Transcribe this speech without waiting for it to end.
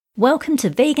Welcome to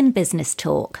Vegan Business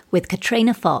Talk with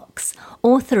Katrina Fox,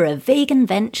 author of Vegan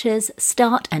Ventures,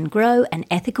 Start and Grow an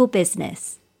Ethical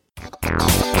Business.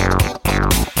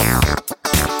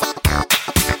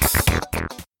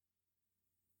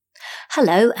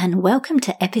 Hello and welcome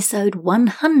to episode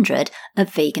 100 of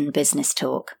Vegan Business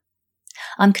Talk.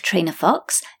 I'm Katrina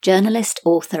Fox, journalist,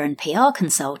 author and PR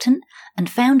consultant and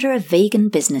founder of Vegan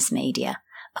Business Media,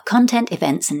 a content,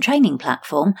 events and training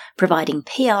platform providing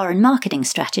PR and marketing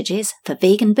strategies for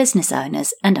vegan business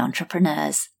owners and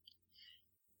entrepreneurs.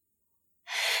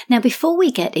 Now, before we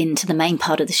get into the main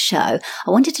part of the show,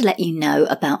 I wanted to let you know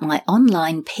about my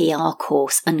online PR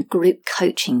course and group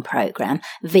coaching program,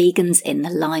 Vegans in the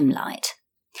Limelight.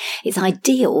 It's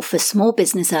ideal for small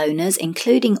business owners,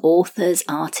 including authors,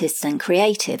 artists and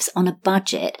creatives on a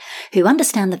budget who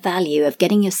understand the value of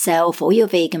getting yourself or your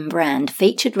vegan brand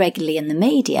featured regularly in the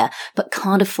media but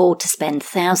can't afford to spend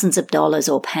thousands of dollars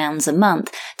or pounds a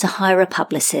month to hire a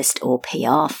publicist or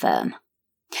PR firm.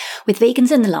 With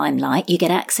Vegans in the Limelight, you get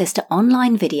access to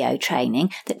online video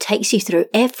training that takes you through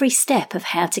every step of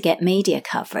how to get media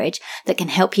coverage that can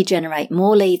help you generate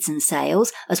more leads and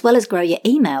sales, as well as grow your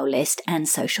email list and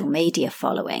social media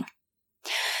following.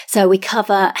 So we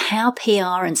cover how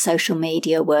PR and social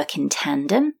media work in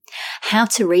tandem, how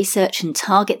to research and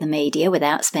target the media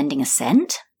without spending a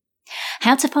cent,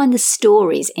 how to find the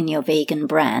stories in your vegan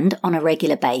brand on a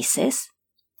regular basis,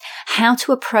 how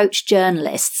to approach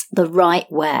journalists the right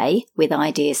way with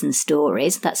ideas and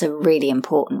stories, that's a really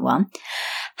important one,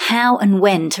 how and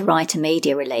when to write a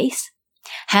media release,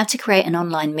 how to create an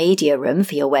online media room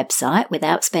for your website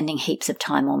without spending heaps of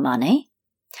time or money,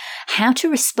 how to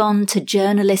respond to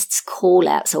journalists'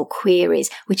 call-outs or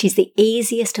queries, which is the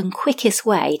easiest and quickest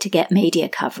way to get media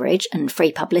coverage and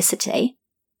free publicity,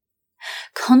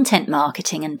 content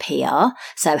marketing and PR,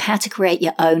 so how to create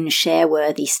your own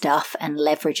share-worthy stuff and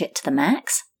leverage it to the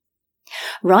max,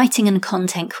 writing and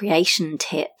content creation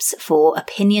tips for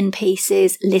opinion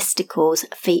pieces, listicles,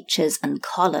 features and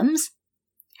columns,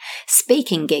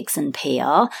 speaking gigs and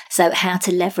PR, so how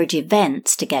to leverage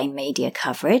events to gain media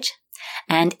coverage,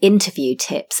 and interview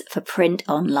tips for print,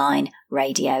 online,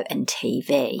 radio and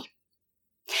TV.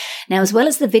 Now, as well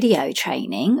as the video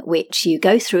training, which you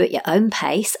go through at your own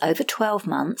pace over 12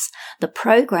 months, the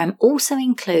program also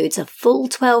includes a full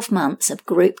 12 months of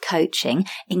group coaching,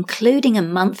 including a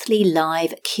monthly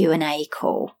live Q&A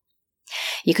call.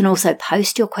 You can also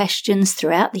post your questions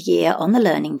throughout the year on the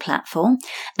learning platform,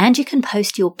 and you can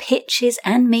post your pitches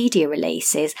and media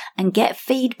releases and get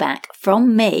feedback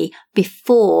from me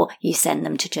before you send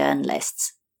them to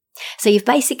journalists. So you've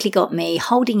basically got me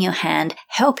holding your hand,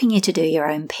 helping you to do your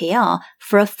own PR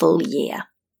for a full year.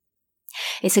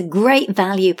 It's a great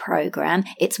value program.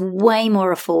 It's way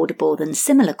more affordable than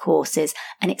similar courses,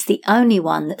 and it's the only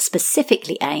one that's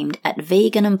specifically aimed at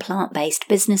vegan and plant-based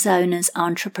business owners,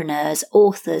 entrepreneurs,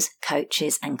 authors,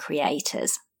 coaches, and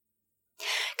creators.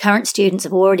 Current students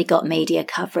have already got media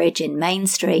coverage in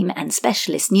mainstream and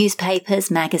specialist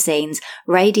newspapers, magazines,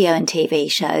 radio and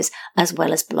TV shows, as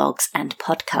well as blogs and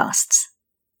podcasts.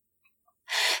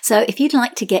 So if you'd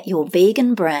like to get your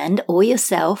vegan brand or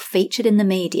yourself featured in the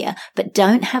media, but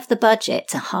don't have the budget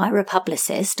to hire a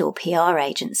publicist or PR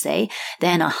agency,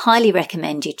 then I highly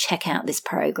recommend you check out this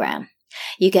program.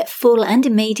 You get full and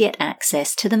immediate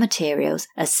access to the materials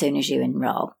as soon as you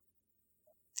enroll.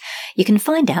 You can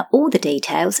find out all the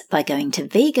details by going to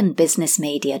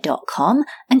veganbusinessmedia.com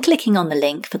and clicking on the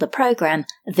link for the program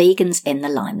Vegans in the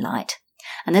Limelight.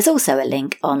 And there's also a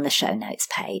link on the show notes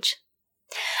page.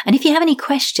 And if you have any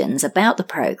questions about the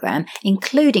program,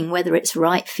 including whether it's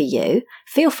right for you,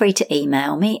 feel free to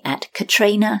email me at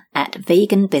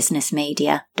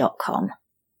katrina@veganbusinessmedia.com.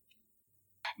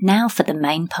 Now for the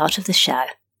main part of the show.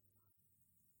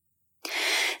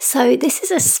 So this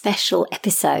is a special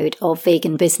episode of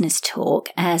Vegan Business Talk,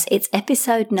 as it's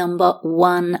episode number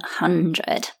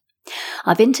 100.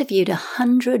 I've interviewed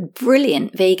 100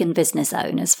 brilliant vegan business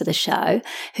owners for the show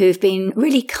who've been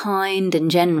really kind and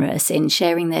generous in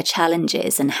sharing their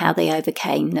challenges and how they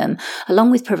overcame them, along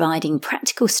with providing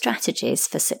practical strategies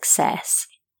for success.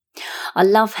 I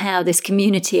love how this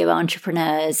community of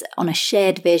entrepreneurs on a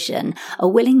shared vision are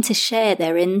willing to share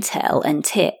their intel and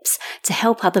tips to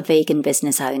help other vegan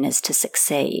business owners to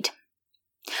succeed.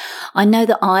 I know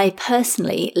that I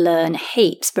personally learn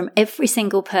heaps from every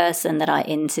single person that I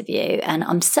interview, and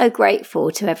I'm so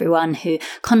grateful to everyone who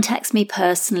contacts me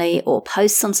personally or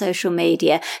posts on social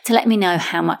media to let me know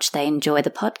how much they enjoy the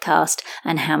podcast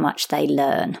and how much they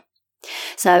learn.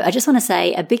 So I just want to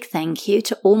say a big thank you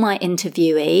to all my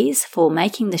interviewees for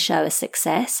making the show a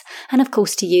success, and of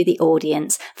course to you, the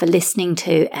audience, for listening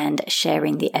to and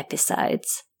sharing the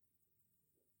episodes.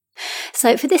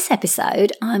 So for this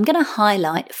episode, I'm going to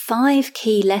highlight 5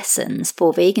 key lessons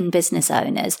for vegan business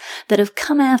owners that have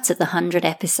come out of the 100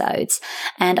 episodes,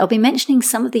 and I'll be mentioning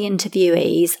some of the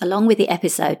interviewees along with the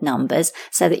episode numbers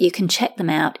so that you can check them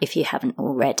out if you haven't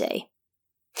already.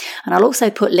 And I'll also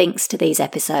put links to these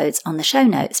episodes on the show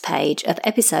notes page of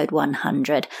episode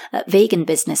 100 at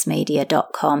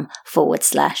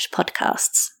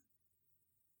veganbusinessmedia.com/podcasts.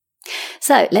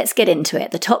 So let's get into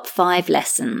it. The top 5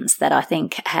 lessons that I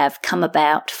think have come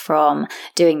about from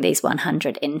doing these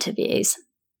 100 interviews.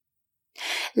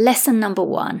 Lesson number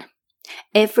 1,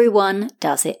 everyone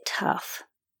does it tough.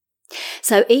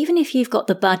 So even if you've got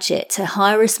the budget to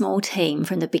hire a small team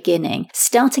from the beginning,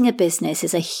 starting a business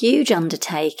is a huge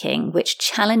undertaking which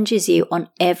challenges you on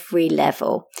every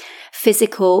level: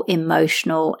 physical,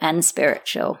 emotional, and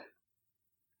spiritual.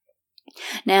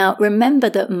 Now, remember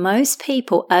that most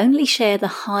people only share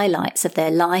the highlights of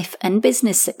their life and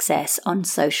business success on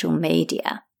social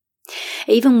media.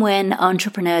 Even when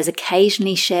entrepreneurs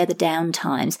occasionally share the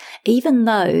downtimes, even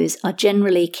those are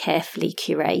generally carefully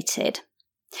curated.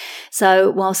 So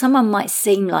while someone might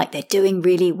seem like they're doing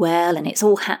really well and it's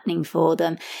all happening for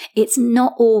them, it's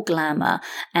not all glamour,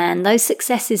 and those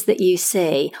successes that you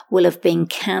see will have been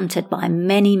countered by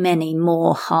many, many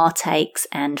more heartaches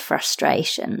and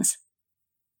frustrations.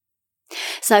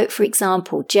 So, for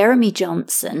example, Jeremy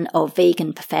Johnson of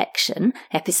Vegan Perfection,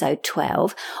 episode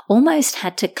 12, almost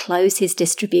had to close his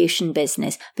distribution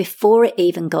business before it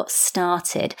even got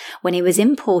started when he was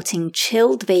importing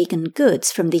chilled vegan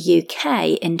goods from the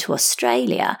UK into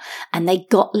Australia, and they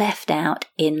got left out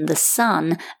in the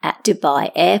sun at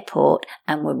Dubai airport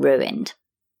and were ruined.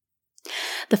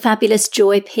 The fabulous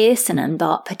Joy Pearson and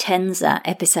Bart Potenza,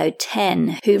 episode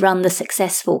 10, who run the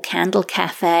successful Candle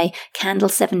Cafe, Candle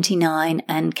 79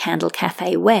 and Candle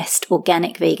Cafe West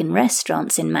organic vegan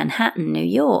restaurants in Manhattan, New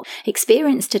York,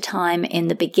 experienced a time in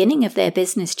the beginning of their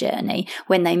business journey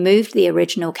when they moved the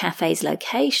original cafe's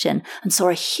location and saw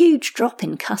a huge drop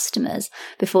in customers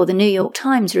before the New York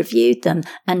Times reviewed them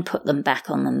and put them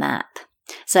back on the map.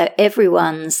 So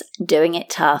everyone's doing it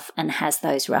tough and has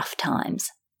those rough times.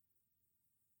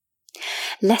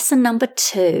 Lesson number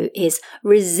 2 is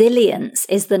resilience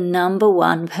is the number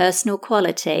 1 personal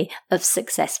quality of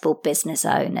successful business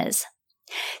owners.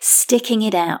 Sticking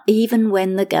it out even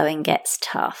when the going gets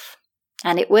tough.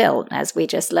 And it will, as we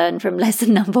just learned from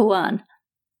lesson number 1.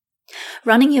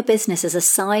 Running your business as a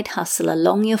side hustle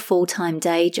along your full-time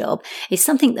day job is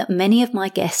something that many of my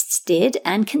guests did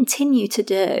and continue to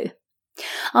do.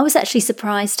 I was actually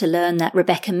surprised to learn that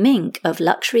Rebecca Mink of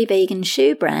luxury vegan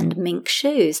shoe brand Mink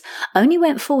Shoes only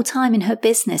went full-time in her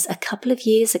business a couple of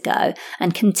years ago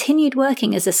and continued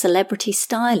working as a celebrity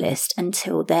stylist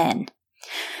until then.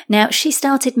 Now, she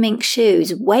started Mink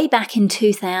Shoes way back in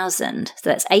 2000, so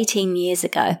that's 18 years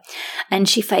ago, and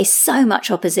she faced so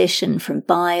much opposition from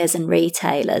buyers and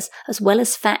retailers, as well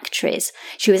as factories.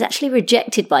 She was actually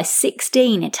rejected by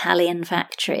 16 Italian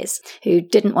factories who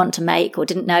didn't want to make or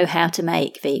didn't know how to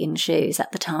make vegan shoes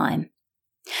at the time.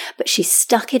 But she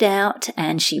stuck it out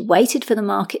and she waited for the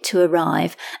market to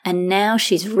arrive, and now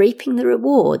she's reaping the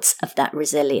rewards of that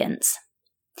resilience.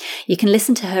 You can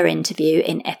listen to her interview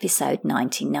in episode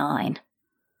 99.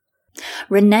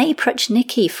 Renee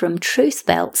Pruchnicki from Truth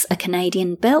Belts, a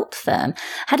Canadian belt firm,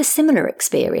 had a similar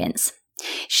experience.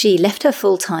 She left her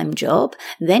full-time job,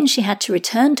 then she had to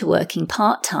return to working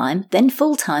part-time, then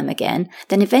full-time again,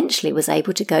 then eventually was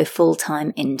able to go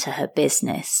full-time into her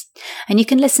business. And you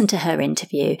can listen to her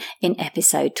interview in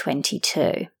episode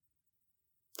 22.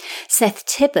 Seth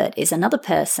Tibbott is another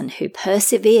person who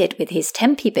persevered with his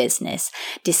Tempe business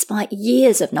despite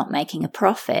years of not making a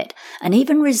profit and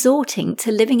even resorting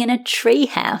to living in a tree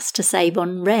house to save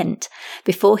on rent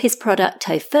before his product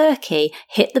Tofurky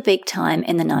hit the big time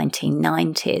in the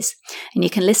 1990s. And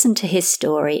you can listen to his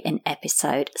story in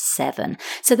episode 7.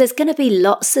 So there's going to be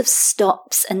lots of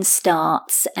stops and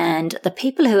starts, and the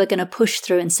people who are going to push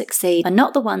through and succeed are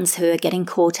not the ones who are getting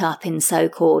caught up in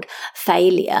so-called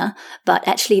failure, but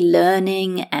actually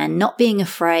learning and not being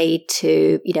afraid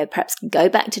to, perhaps go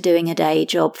back to doing a day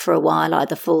job for a while,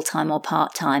 either full-time or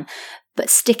part-time, but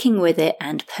sticking with it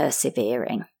and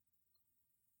persevering.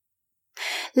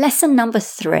 Lesson number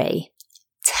 3,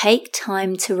 take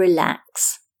time to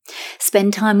relax.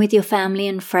 Spend time with your family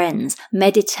and friends,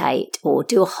 meditate, or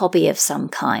do a hobby of some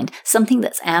kind, something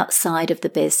that's outside of the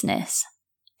business.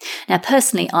 Now,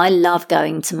 personally, I love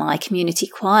going to my community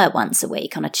choir once a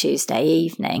week on a Tuesday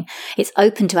evening. It's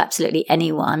open to absolutely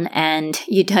anyone, and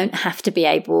you don't have to be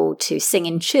able to sing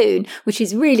in tune, which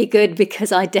is really good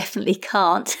because I definitely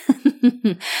can't.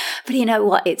 But you know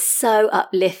what? It's so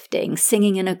uplifting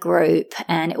singing in a group,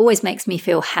 and it always makes me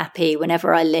feel happy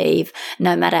whenever I leave,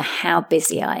 no matter how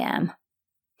busy I am.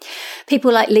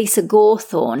 People like Lisa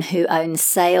Gawthorne, who owns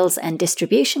sales and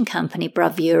distribution company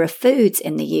Bravura Foods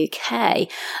in the UK,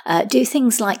 do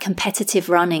things like competitive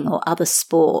running or other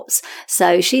sports.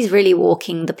 So she's really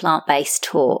walking the plant-based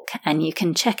talk, and you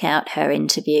can check out her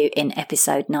interview in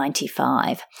episode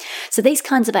 95. So these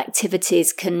kinds of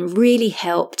activities can really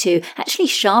help to actually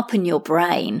sharpen your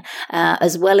brain,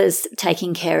 as well as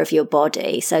taking care of your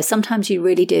body. So sometimes you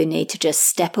really do need to just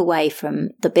step away from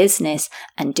the business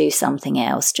and do something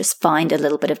else. Just find a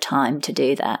little bit of time to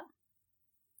do that.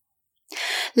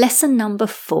 Lesson number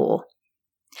 4.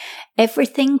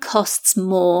 Everything costs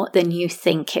more than you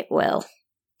think it will.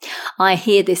 I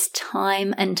hear this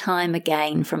time and time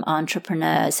again from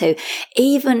entrepreneurs who,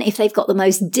 even if they've got the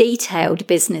most detailed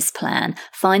business plan,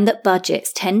 find that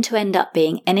budgets tend to end up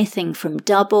being anything from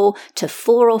double to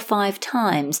 4 or 5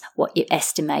 times what you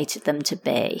estimated them to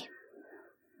be.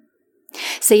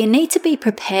 So you need to be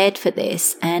prepared for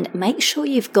this and make sure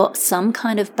you've got some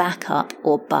kind of backup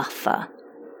or buffer.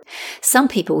 Some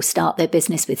people start their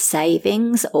business with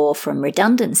savings or from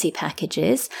redundancy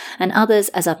packages, and others,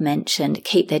 as I've mentioned,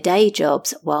 keep their day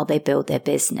jobs while they build their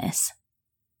business.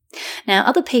 Now,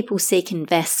 other people seek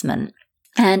investment.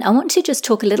 And I want to just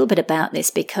talk a little bit about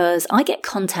this because I get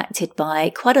contacted by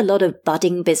quite a lot of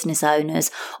budding business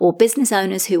owners or business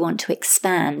owners who want to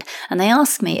expand, and they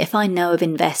ask me if I know of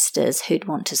investors who'd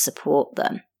want to support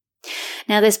them.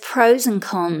 Now, there's pros and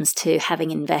cons to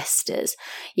having investors.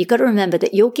 You've got to remember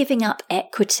that you're giving up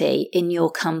equity in your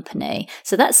company.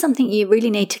 So that's something you really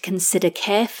need to consider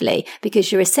carefully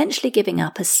because you're essentially giving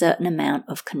up a certain amount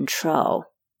of control.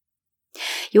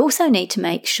 You also need to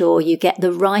make sure you get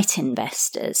the right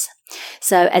investors.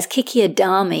 So as Kiki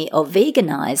Adami of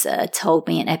Veganizer told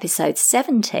me in episode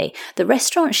 70, the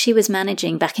restaurant she was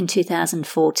managing back in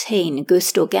 2014,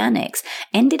 Gust Organics,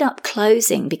 ended up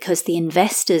closing because the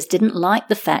investors didn't like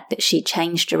the fact that she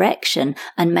changed direction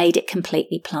and made it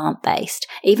completely plant-based.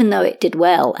 Even though it did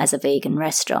well as a vegan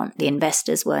restaurant, the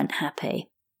investors weren't happy.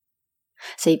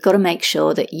 So you've got to make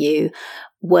sure that you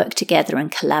work together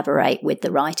and collaborate with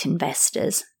the right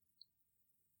investors.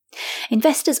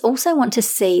 Investors also want to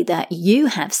see that you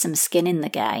have some skin in the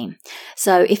game.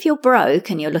 So if you're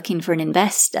broke and you're looking for an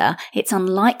investor, it's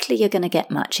unlikely you're going to get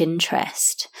much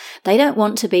interest. They don't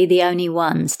want to be the only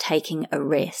ones taking a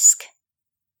risk.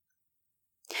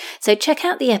 So check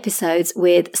out the episodes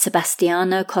with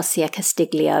Sebastiano Cosia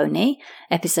Castiglione,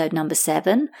 episode number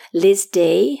 7, Liz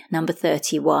D, number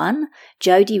 31,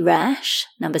 Jody Rash,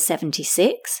 number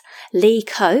 76, Lee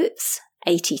Coates,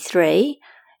 83,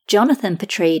 Jonathan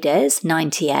Petrides,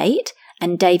 98,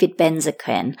 and David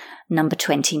Benzaquin, number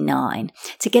 29,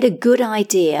 to get a good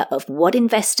idea of what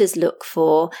investors look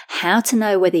for, how to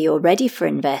know whether you're ready for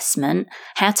investment,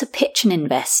 how to pitch an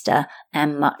investor,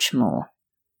 and much more.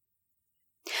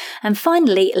 And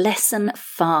finally, lesson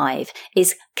 5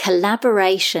 is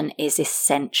collaboration is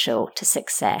essential to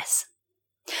success.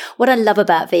 What I love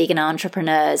about vegan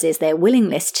entrepreneurs is their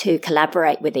willingness to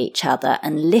collaborate with each other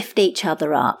and lift each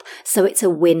other up, so it's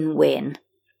a win-win.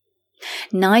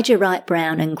 Niger Wright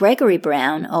Brown and Gregory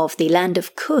Brown of the Land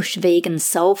of Kush vegan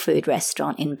soul food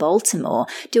restaurant in Baltimore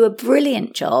do a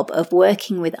brilliant job of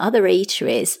working with other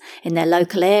eateries in their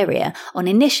local area on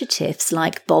initiatives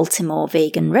like Baltimore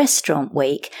Vegan Restaurant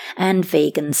Week and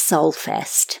Vegan Soul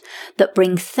Fest that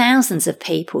bring thousands of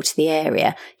people to the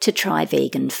area to try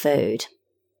vegan food.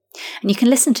 And you can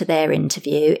listen to their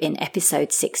interview in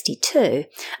episode 62,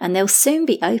 and they'll soon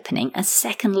be opening a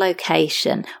second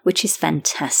location, which is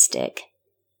fantastic.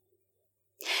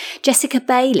 Jessica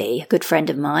Bailey, a good friend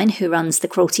of mine who runs the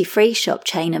Cruelty Free Shop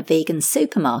chain of vegan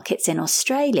supermarkets in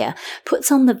Australia,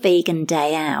 puts on the Vegan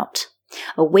Day Out,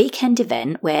 a weekend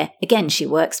event where, again, she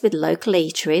works with local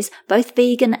eateries, both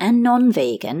vegan and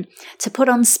non-vegan, to put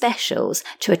on specials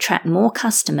to attract more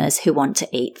customers who want to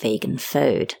eat vegan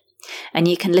food. And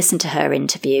you can listen to her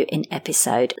interview in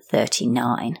episode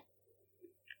 39.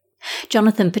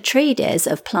 Jonathan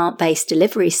Petrides of plant-based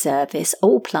delivery service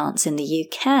All Plants in the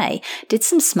UK did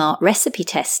some smart recipe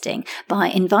testing by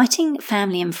inviting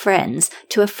family and friends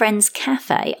to a friend's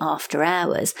cafe after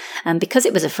hours. And because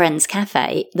it was a friend's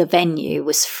cafe, the venue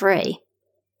was free.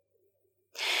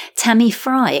 Tammy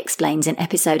Fry explains in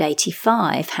episode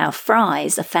 85 how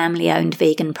Fry's, a family-owned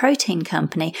vegan protein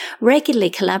company, regularly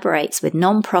collaborates with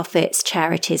non-profits,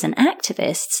 charities and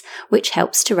activists, which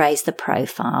helps to raise the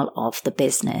profile of the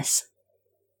business.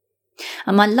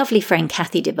 And my lovely friend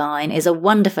Kathy Devine is a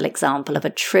wonderful example of a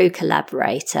true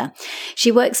collaborator.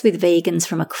 She works with vegans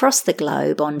from across the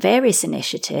globe on various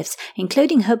initiatives,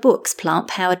 including her books Plant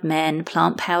Powered Men,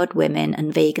 Plant Powered Women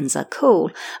and Vegans Are Cool,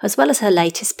 as well as her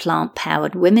latest Plant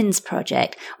Powered Women's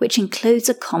project, which includes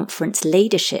a conference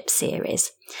leadership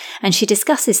series. And she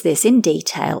discusses this in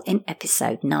detail in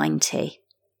episode 90.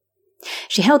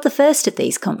 She held the first of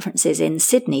these conferences in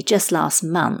Sydney just last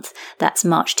month. That's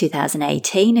March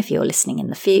 2018 if you're listening in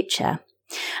the future.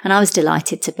 And I was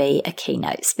delighted to be a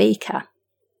keynote speaker.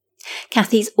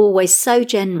 Kathy's always so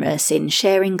generous in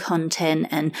sharing content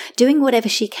and doing whatever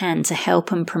she can to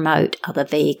help and promote other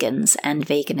vegans and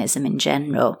veganism in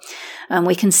general. And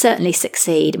we can certainly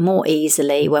succeed more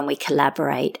easily when we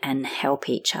collaborate and help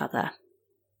each other.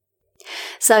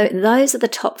 So those are the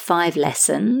top 5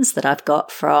 lessons that I've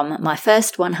got from my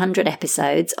first 100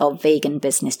 episodes of Vegan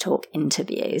Business Talk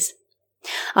interviews.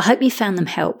 I hope you found them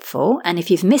helpful, and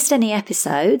if you've missed any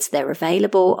episodes, they're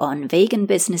available on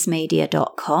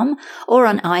veganbusinessmedia.com or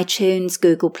on iTunes,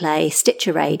 Google Play,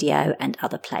 Stitcher Radio and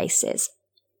other places.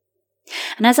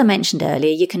 And as I mentioned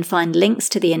earlier, you can find links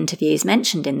to the interviews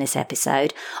mentioned in this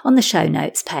episode on the show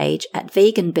notes page at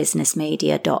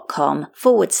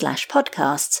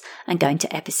veganbusinessmedia.com/podcasts and going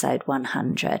to episode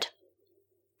 100.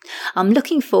 I'm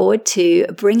looking forward to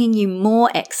bringing you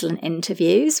more excellent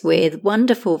interviews with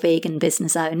wonderful vegan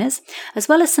business owners, as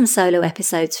well as some solo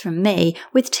episodes from me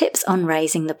with tips on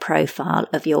raising the profile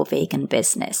of your vegan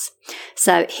business.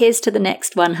 So here's to the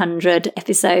next 100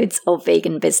 episodes of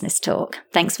Vegan Business Talk.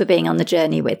 Thanks for being on the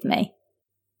journey with me.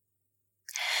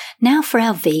 Now for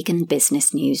our Vegan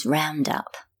Business News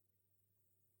Roundup.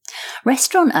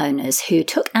 Restaurant owners who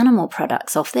took animal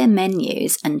products off their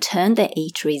menus and turned their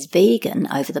eateries vegan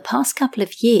over the past couple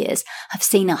of years have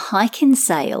seen a hike in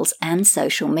sales and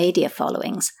social media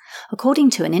followings, according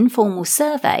to an informal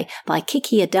survey by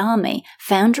Kiki Adami,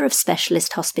 founder of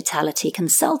specialist hospitality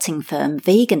consulting firm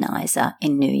Veganizer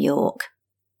in New York.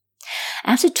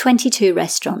 Out of 22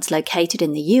 restaurants located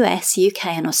in the US, UK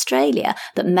and Australia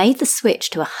that made the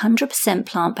switch to 100%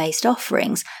 plant-based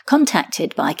offerings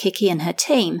contacted by Kiki and her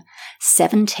team,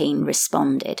 17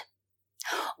 responded.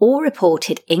 All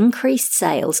reported increased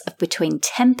sales of between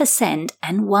 10%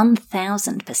 and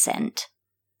 1,000%.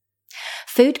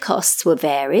 Food costs were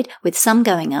varied, with some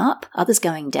going up, others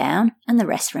going down, and the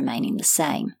rest remaining the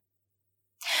same.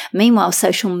 Meanwhile,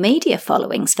 social media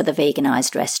followings for the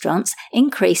veganised restaurants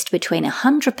increased between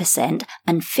 100%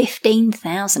 and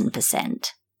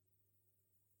 15,000%.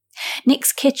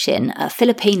 Nick's Kitchen, a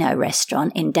Filipino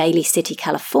restaurant in Daly City,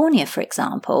 California, for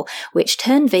example, which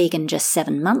turned vegan just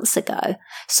 7 months ago,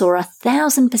 saw a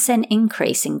 1,000%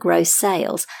 increase in gross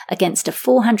sales against a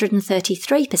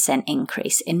 433%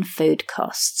 increase in food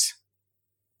costs.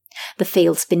 The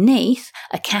Fields Beneath,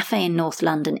 a cafe in North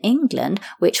London, England,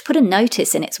 which put a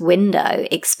notice in its window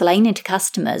explaining to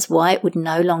customers why it would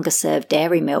no longer serve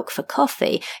dairy milk for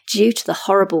coffee due to the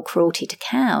horrible cruelty to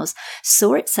cows,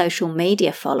 saw its social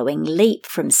media following leap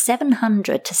from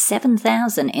 700 to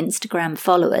 7,000 Instagram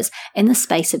followers in the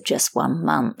space of just 1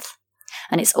 month.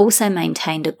 And it's also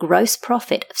maintained a gross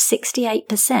profit of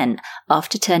 68%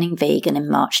 after turning vegan in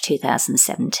March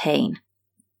 2017.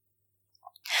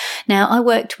 Now, I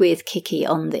worked with Kiki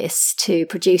on this to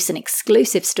produce an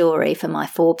exclusive story for my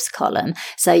Forbes column,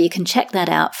 so you can check that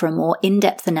out for a more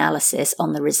in-depth analysis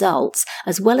on the results,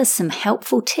 as well as some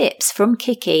helpful tips from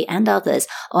Kiki and others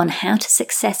on how to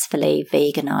successfully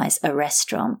veganize a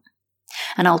restaurant.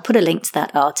 And I'll put a link to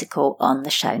that article on the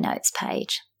show notes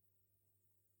page.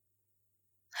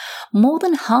 More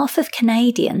than half of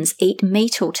Canadians eat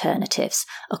meat alternatives,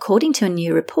 according to a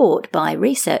new report by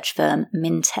research firm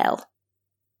Mintel.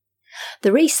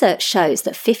 The research shows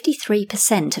that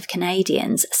 53% of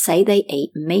Canadians say they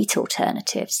eat meat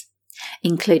alternatives,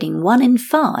 including 1 in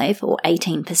 5, or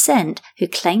 18%, who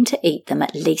claim to eat them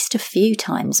at least a few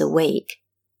times a week.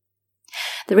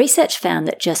 The research found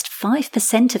that just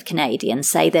 5% of Canadians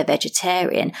say they're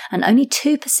vegetarian and only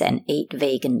 2% eat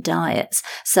vegan diets,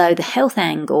 so the health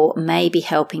angle may be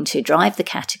helping to drive the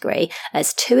category,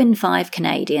 as 2 in 5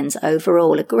 Canadians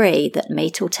overall agree that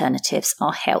meat alternatives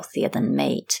are healthier than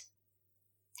meat.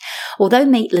 Although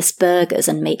meatless burgers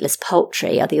and meatless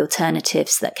poultry are the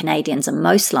alternatives that Canadians are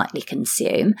most likely to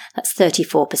consume, that's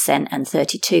 34% and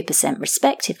 32%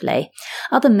 respectively,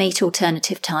 other meat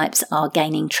alternative types are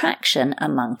gaining traction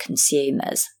among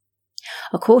consumers.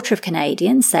 A quarter of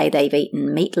Canadians say they've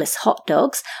eaten meatless hot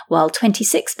dogs, while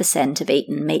 26% have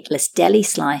eaten meatless deli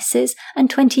slices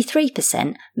and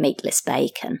 23% meatless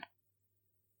bacon.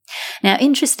 Now,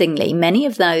 interestingly, many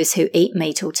of those who eat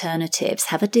meat alternatives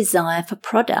have a desire for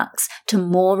products to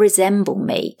more resemble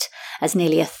meat, as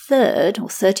nearly a third, or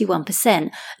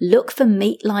 31%, look for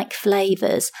meat-like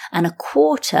flavours and a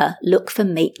quarter look for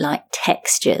meat-like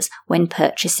textures when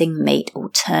purchasing meat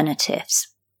alternatives.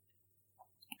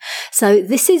 So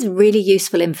this is really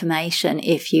useful information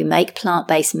if you make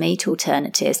plant-based meat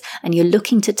alternatives and you're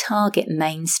looking to target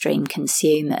mainstream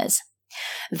consumers.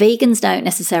 Vegans don't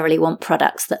necessarily want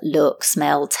products that look,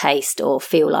 smell, taste, or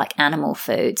feel like animal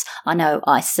foods. I know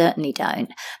I certainly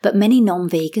don't, but many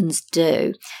non-vegans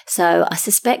do. So I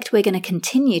suspect we're going to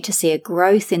continue to see a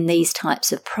growth in these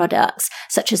types of products,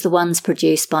 such as the ones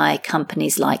produced by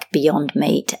companies like Beyond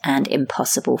Meat and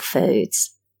Impossible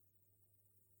Foods.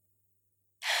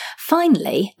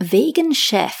 Finally, vegan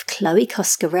chef Chloe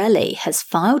Coscarelli has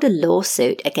filed a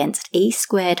lawsuit against E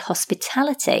Squared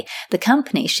Hospitality, the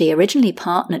company she originally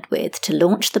partnered with to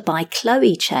launch the By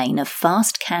Chloe chain of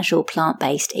fast casual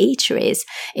plant-based eateries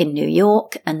in New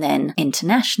York and then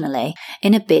internationally,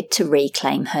 in a bid to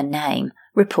reclaim her name,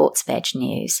 reports Veg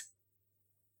News.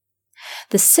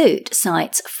 The suit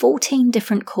cites 14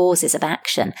 different causes of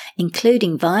action,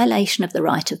 including violation of the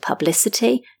right of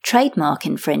publicity, trademark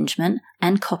infringement,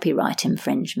 and copyright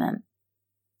infringement.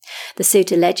 The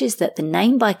suit alleges that the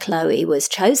name By Chloe was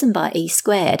chosen by E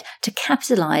Squared to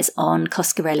capitalise on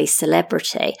Coscarelli's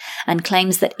celebrity, and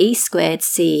claims that E Squared's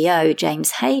CEO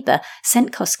James Haber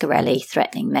sent Coscarelli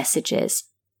threatening messages.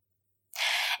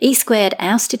 E Squared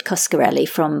ousted Coscarelli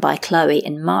from By Chloe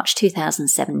in March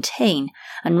 2017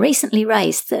 and recently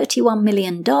raised $31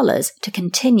 million to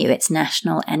continue its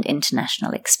national and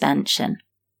international expansion.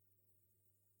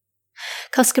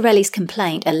 Coscarelli's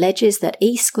complaint alleges that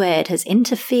E Squared has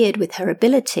interfered with her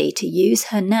ability to use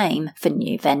her name for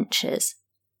new ventures.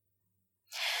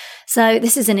 So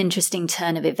this is an interesting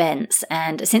turn of events,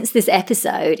 and since this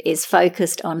episode is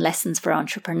focused on lessons for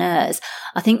entrepreneurs,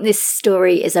 I think this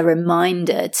story is a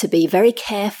reminder to be very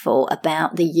careful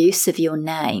about the use of your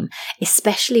name,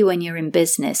 especially when you're in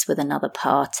business with another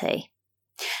party.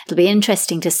 It'll be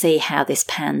interesting to see how this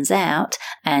pans out,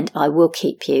 and I will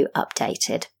keep you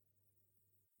updated.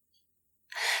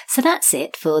 So that's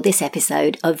it for this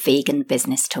episode of Vegan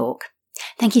Business Talk.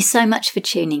 Thank you so much for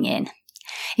tuning in.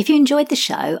 If you enjoyed the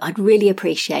show, I'd really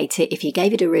appreciate it if you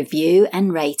gave it a review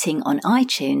and rating on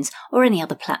iTunes or any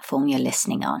other platform you're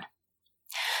listening on.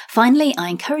 Finally, I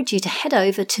encourage you to head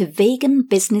over to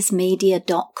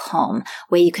veganbusinessmedia.com,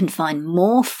 where you can find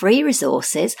more free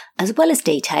resources as well as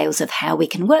details of how we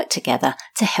can work together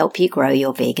to help you grow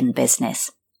your vegan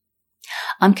business.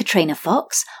 I'm Katrina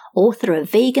Fox, author of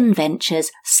Vegan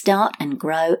Ventures, Start and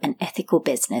Grow an Ethical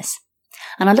Business.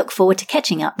 And I look forward to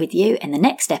catching up with you in the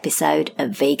next episode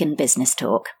of Vegan Business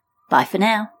Talk. Bye for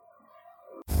now.